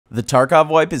The Tarkov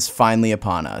wipe is finally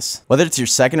upon us. Whether it's your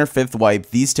second or fifth wipe,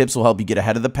 these tips will help you get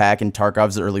ahead of the pack in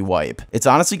Tarkov's early wipe. It's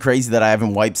honestly crazy that I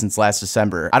haven't wiped since last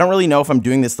December. I don't really know if I'm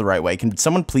doing this the right way. Can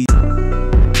someone please...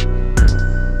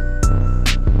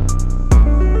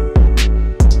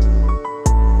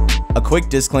 A quick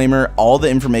disclaimer, all the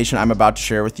information I'm about to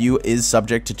share with you is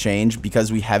subject to change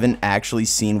because we haven't actually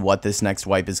seen what this next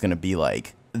wipe is going to be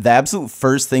like. The absolute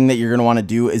first thing that you're going to want to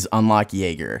do is unlock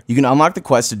Jaeger. You can unlock the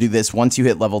quest to do this once you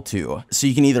hit level 2. So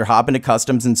you can either hop into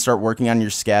customs and start working on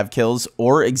your scav kills,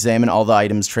 or examine all the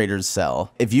items traders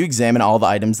sell. If you examine all the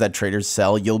items that traders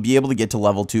sell, you'll be able to get to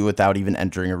level 2 without even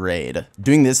entering a raid.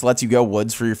 Doing this lets you go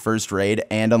woods for your first raid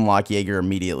and unlock Jaeger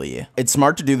immediately. It's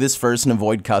smart to do this first and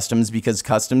avoid customs because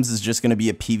customs is just going to be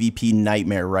a PvP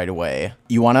nightmare right away.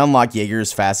 You want to unlock Jaeger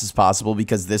as fast as possible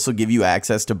because this will give you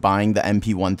access to buying the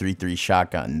MP133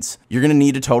 shotgun. You're going to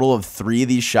need a total of 3 of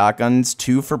these shotguns,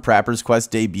 2 for Prapper's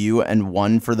Quest debut and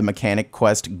 1 for the Mechanic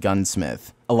Quest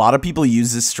Gunsmith. A lot of people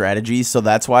use this strategy, so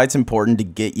that's why it's important to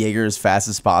get Jaeger as fast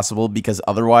as possible because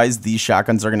otherwise these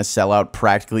shotguns are going to sell out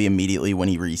practically immediately when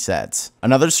he resets.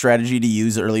 Another strategy to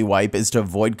use early wipe is to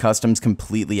avoid customs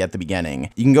completely at the beginning.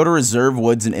 You can go to reserve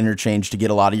woods and interchange to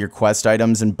get a lot of your quest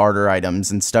items and barter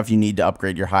items and stuff you need to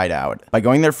upgrade your hideout. By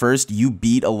going there first, you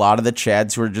beat a lot of the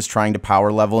chads who are just trying to power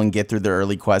level and get through their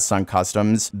early quests on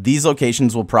customs. These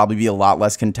locations will probably be a lot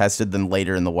less contested than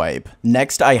later in the wipe.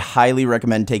 Next, I highly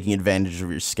recommend taking advantage of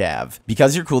your scav.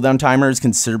 Because your cooldown timer is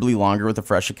considerably longer with a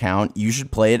fresh account, you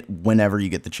should play it whenever you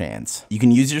get the chance. You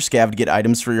can use your scav to get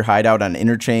items for your hideout on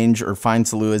interchange or find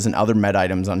saluas and other med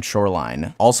items on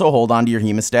shoreline. Also hold on to your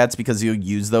hemostats because you'll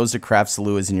use those to craft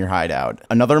saluas in your hideout.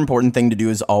 Another important thing to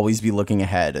do is always be looking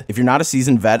ahead. If you're not a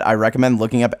seasoned vet, I recommend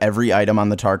looking up every item on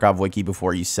the Tarkov wiki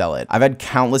before you sell it. I've had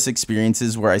countless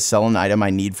experiences where I sell an item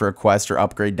I need for a quest or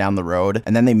upgrade down the road,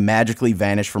 and then they magically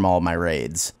vanish from all of my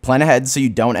raids. Plan ahead so you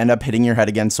don't end up hitting your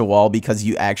head against a wall because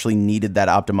you actually needed that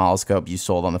ophthalmoscope you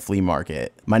sold on the flea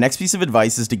market. My next piece of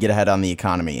advice is to get ahead on the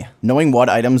economy. Knowing what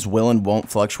items will and won't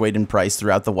fluctuate in price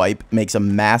throughout the wipe makes a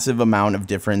massive amount of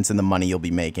difference in the money you'll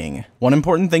be making. One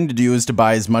important thing to do is to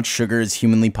buy as much sugar as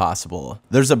humanly possible.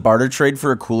 There's a barter trade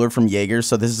for a cooler from Jaeger,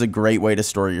 so this is a great way to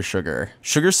store your sugar.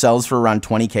 Sugar sells for around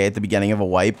 20k at the beginning of a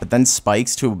wipe, but then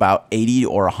spikes to about 80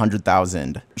 or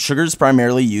 100,000. Sugar is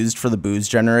primarily used for the booze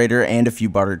generator and a few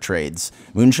barter trades.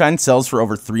 Moonshine sells for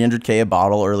over 300k a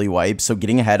bottle early wipe, so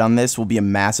getting ahead on this will be a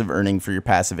massive earning for your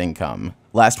passive income.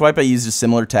 Last wipe I used a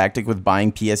similar tactic with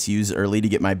buying PSUs early to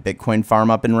get my Bitcoin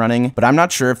farm up and running, but I'm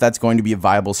not sure if that's going to be a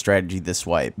viable strategy this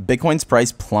wipe. Bitcoin's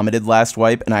price plummeted last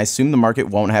wipe, and I assume the market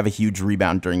won't have a huge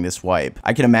rebound during this wipe.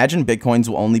 I can imagine Bitcoins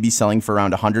will only be selling for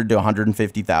around 100 to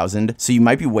 150,000, so you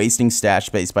might be wasting stash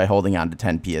space by holding on to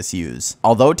 10 PSUs.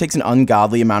 Although it takes an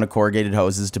ungodly amount of corrugated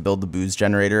hoses to build the booze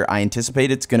generator, I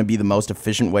anticipate it's going to be the most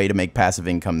efficient way to make passive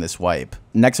income this wipe.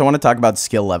 Next, I want to talk about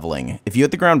skill leveling. If you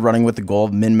hit the ground running with the goal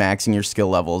of min-maxing your skill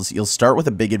levels, you'll start with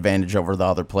a big advantage over the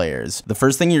other players. The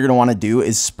first thing you're going to want to do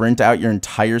is sprint out your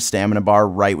entire stamina bar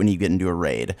right when you get into a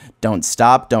raid. Don't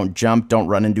stop, don't jump, don't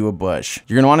run into a bush.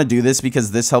 You're going to want to do this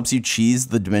because this helps you cheese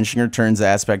the diminishing returns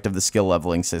aspect of the skill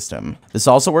leveling system. This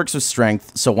also works with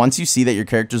strength, so once you see that your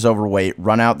character's overweight,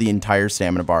 run out the entire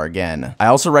stamina bar again. I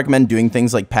also recommend doing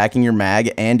things like packing your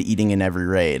mag and eating in every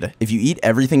raid. If you eat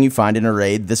everything you find in a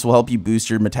raid, this will help you boost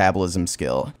your metabolism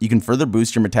skill. You can further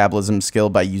boost your metabolism skill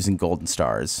by using golden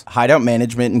stars. Hideout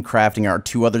management and crafting are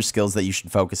 2 other skills that you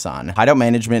should focus on. Hideout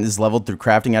management is leveled through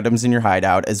crafting items in your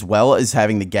hideout, as well as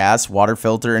having the gas, water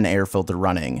filter, and air filter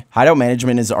running. Hideout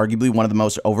management is arguably one of the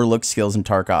most overlooked skills in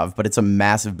Tarkov, but it's a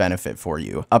massive benefit for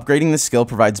you. Upgrading this skill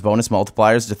provides bonus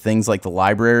multipliers to things like the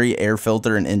library, air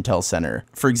filter, and intel center.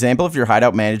 For example, if your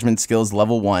hideout management skill is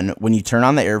level 1, when you turn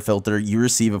on the air filter, you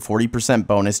receive a 40%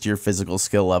 bonus to your physical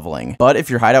skill leveling. But if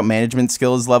your hideout management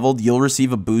skill is leveled, you'll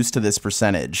receive a boost to this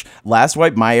percentage. Last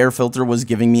wipe, my air filter was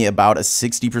giving me about a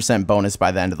 60% bonus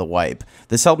by the end of the wipe.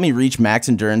 This helped me reach max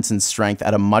endurance and strength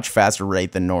at a much faster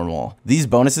rate than normal. These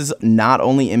bonuses not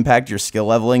only impact your skill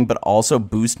leveling, but also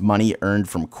boost money earned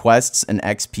from quests and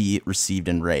XP received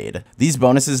in raid. These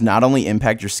bonuses not only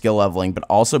impact your skill leveling, but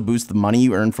also boost the money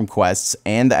you earn from quests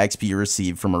and the XP you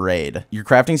receive from a raid. Your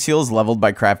crafting skill is leveled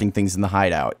by crafting things in the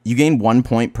hideout. You gain 1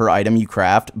 point per item you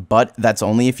craft, but that's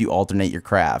only if you alternate your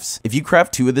crafts. If you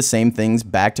craft 2 of the same things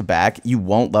back to back, you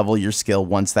won't level your skill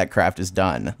once that craft is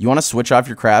done. You want to switch off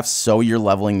your crafts so you're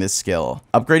leveling this skill.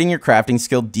 Upgrading your crafting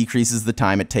skill decreases the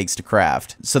time it takes to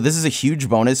craft. So this is a huge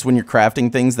bonus when you're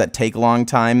crafting things that take a long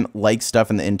time, like stuff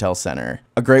in the intel center.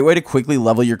 A A great way to quickly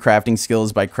level your crafting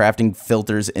skills by crafting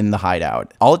filters in the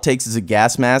hideout. All it takes is a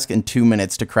gas mask and 2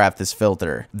 minutes to craft this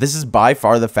filter. This is by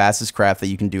far the fastest craft that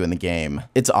you can do in the game.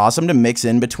 It's awesome to mix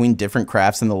in between different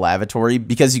crafts in the lavatory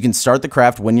because you can start the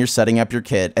craft when you're setting up your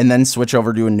kit and then switch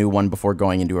over to a new one before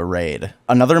going into a raid.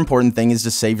 Another important thing is to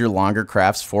save your longer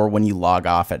crafts for when you log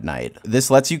off at night.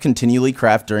 This lets you continually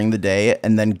craft during the day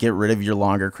and then get rid of your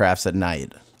longer crafts at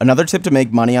night. Another tip to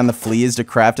make money on the flea is to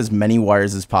craft as many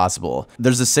wires as possible.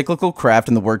 There's a cyclical craft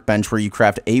in the workbench where you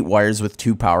craft 8 wires with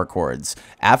 2 power cords.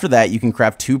 After that, you can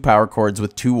craft 2 power cords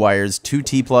with 2 wires, 2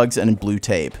 T-plugs, and blue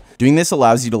tape. Doing this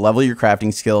allows you to level your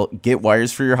crafting skill, get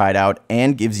wires for your hideout,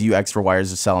 and gives you extra wires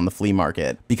to sell on the flea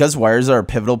market. Because wires are a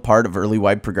pivotal part of early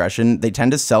wipe progression, they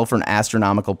tend to sell for an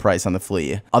astronomical price on the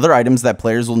flea. Other items that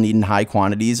players will need in high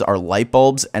quantities are light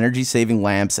bulbs, energy-saving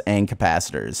lamps, and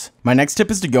capacitors. My next tip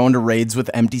is to go into raids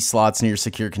with empty slots in your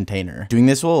secure container. Doing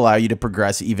this will allow you to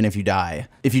progress even if you die.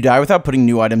 If you die without putting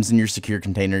new items in your secure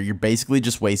container, you're basically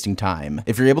just wasting time.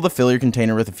 If you're able to fill your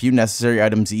container with a few necessary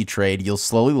items each raid, you'll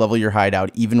slowly level your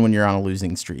hideout even when you're on a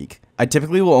losing streak. I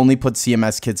typically will only put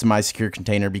CMS kits in my secure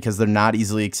container because they're not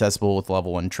easily accessible with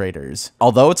level 1 traders.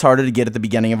 Although it's harder to get at the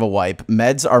beginning of a wipe,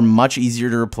 meds are much easier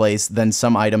to replace than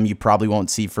some item you probably won't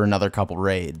see for another couple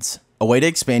raids. A way to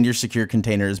expand your secure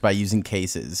container is by using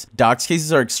cases. Docs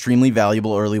cases are extremely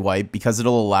valuable early wipe because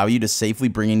it'll allow you to safely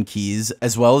bring in keys,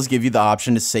 as well as give you the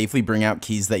option to safely bring out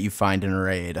keys that you find in a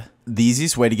raid. The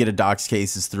easiest way to get a docs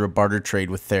case is through a barter trade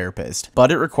with Therapist,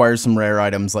 but it requires some rare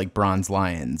items like bronze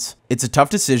lions. It's a tough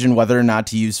decision whether or not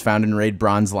to use found in raid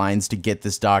bronze lions to get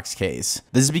this docs case.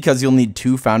 This is because you'll need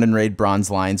 2 found in raid bronze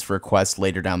lions for a quest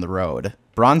later down the road.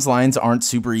 Bronze lions aren't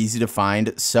super easy to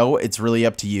find, so it's really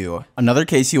up to you. Another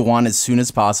case you'll want as soon as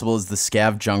possible is the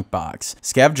scav junk box.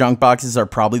 Scav junk boxes are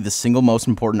probably the single most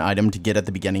important item to get at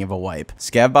the beginning of a wipe.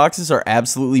 Scav boxes are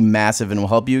absolutely massive and will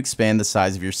help you expand the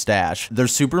size of your stash. They're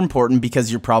super important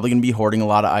because you're probably going to be hoarding a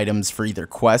lot of items for either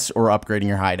quests or upgrading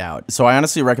your hideout. So I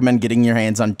honestly recommend getting your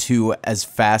hands on 2 as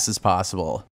fast as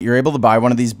possible. You're able to buy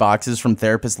one of these boxes from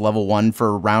Therapist level 1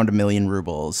 for around 1,000,000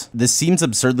 rubles. This seems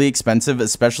absurdly expensive,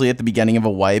 especially at the beginning of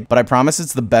a wipe, but I promise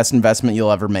it's the best investment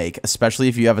you'll ever make, especially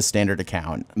if you have a standard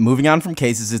account. Moving on from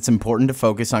cases, it's important to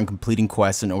focus on completing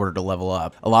quests in order to level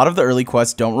up. A lot of the early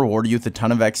quests don't reward you with a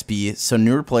ton of XP, so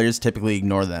newer players typically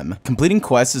ignore them. Completing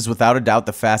quests is without a doubt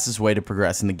the fastest way to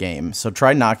progress in the game, so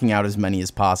try knocking out as many as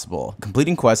possible.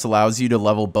 Completing quests allows you to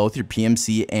level both your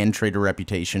PMC and trader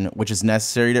reputation, which is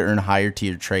necessary to earn higher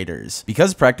tier traders.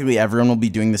 Because practically everyone will be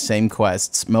doing the same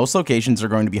quests, most locations are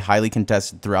going to be highly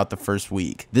contested throughout the first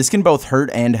week. This can both hurt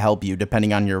and help you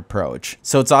depending on your approach.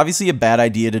 So it's obviously a bad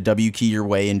idea to W key your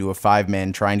way into a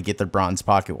 5-man trying to get their bronze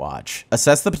pocket watch.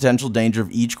 Assess the potential danger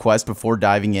of each quest before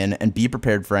diving in and be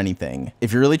prepared for anything.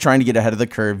 If you're really trying to get ahead of the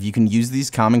curve, you can use these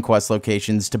common quest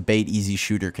locations to bait easy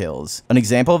shooter kills. An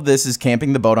example of this is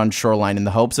camping the boat on shoreline in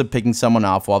the hopes of picking someone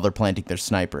off while they're planting their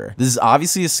sniper. This is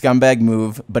obviously a scumbag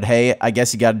move, but hey, I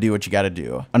guess you gotta do what you gotta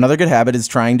do. Another good habit is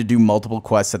trying to do multiple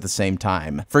quests at the same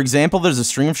time. For example, there's a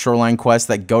string of shoreline quests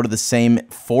that go to the same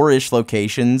 4-ish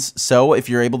locations, so if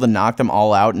you're able to knock them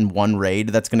all out in one raid,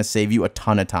 that's going to save you a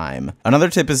ton of time. Another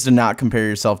tip is to not compare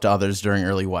yourself to others during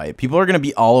early wipe. People are going to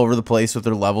be all over the place with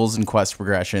their levels and quest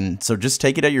progression, so just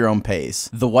take it at your own pace.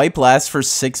 The wipe lasts for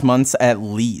 6 months at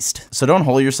least, so don't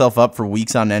hold yourself up for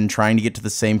weeks on end trying to get to the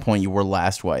same point you were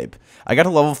last wipe. I got to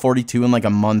level 42 in like a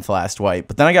month last wipe,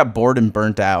 but then I got bored and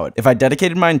burnt out. If I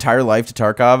dedicated my entire life to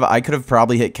Tarkov, I could have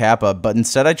probably hit Kappa, but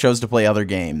instead I chose to play other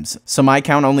games, so my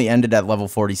account only ended at level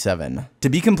 47. To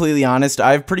be completely honest,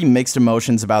 I have pretty mixed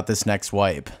emotions about this next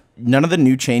wipe. None of the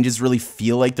new changes really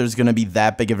feel like there's going to be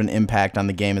that big of an impact on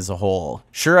the game as a whole.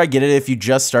 Sure, I get it, if you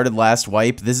just started last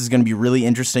wipe, this is going to be really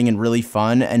interesting and really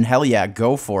fun, and hell yeah,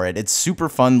 go for it. It's super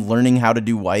fun learning how to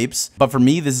do wipes, but for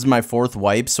me, this is my 4th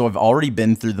wipe, so I've already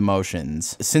been through the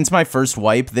motions. Since my first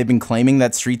wipe, they've been claiming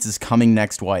that Streets is coming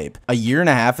next wipe. A year and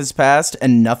a half has passed,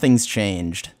 and nothing's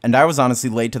changed. And I was honestly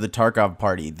late to the Tarkov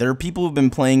party. There are people who've been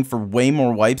playing for way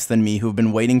more wipes than me who've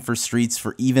been waiting for Streets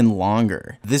for even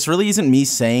longer. This really isn't me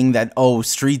saying that, oh,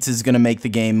 Streets is going to make the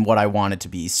game what I want it to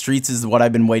be. Streets is what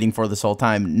I've been waiting for this whole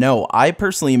time. No, I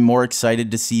personally am more excited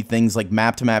to see things like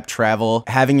map-to-map travel,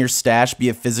 having your stash be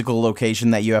a physical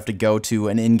location that you have to go to,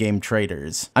 and in-game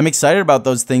traders. I'm excited about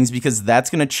those things because that's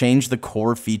going to change the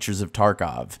core features of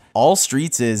Tarkov. All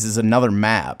Streets is another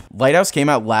map. Lighthouse came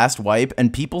out last wipe,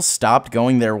 and people stopped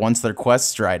going there once their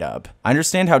quests dried up. I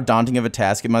understand how daunting of a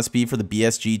task it must be for the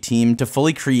BSG team to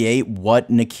fully create what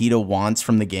Nikita wants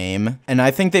from the game, and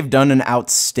I think think they've done an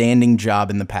outstanding job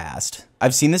in the past.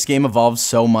 I've seen this game evolve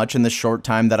so much in the short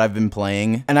time that I've been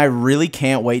playing, and I really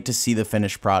can't wait to see the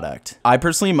finished product. I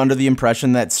personally am under the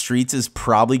impression that Streets is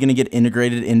probably going to get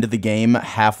integrated into the game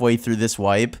halfway through this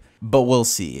wipe, but we'll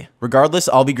see. Regardless,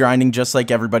 I'll be grinding just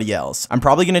like everybody else. I'm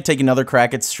probably going to take another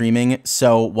crack at streaming,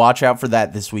 so watch out for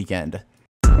that this weekend.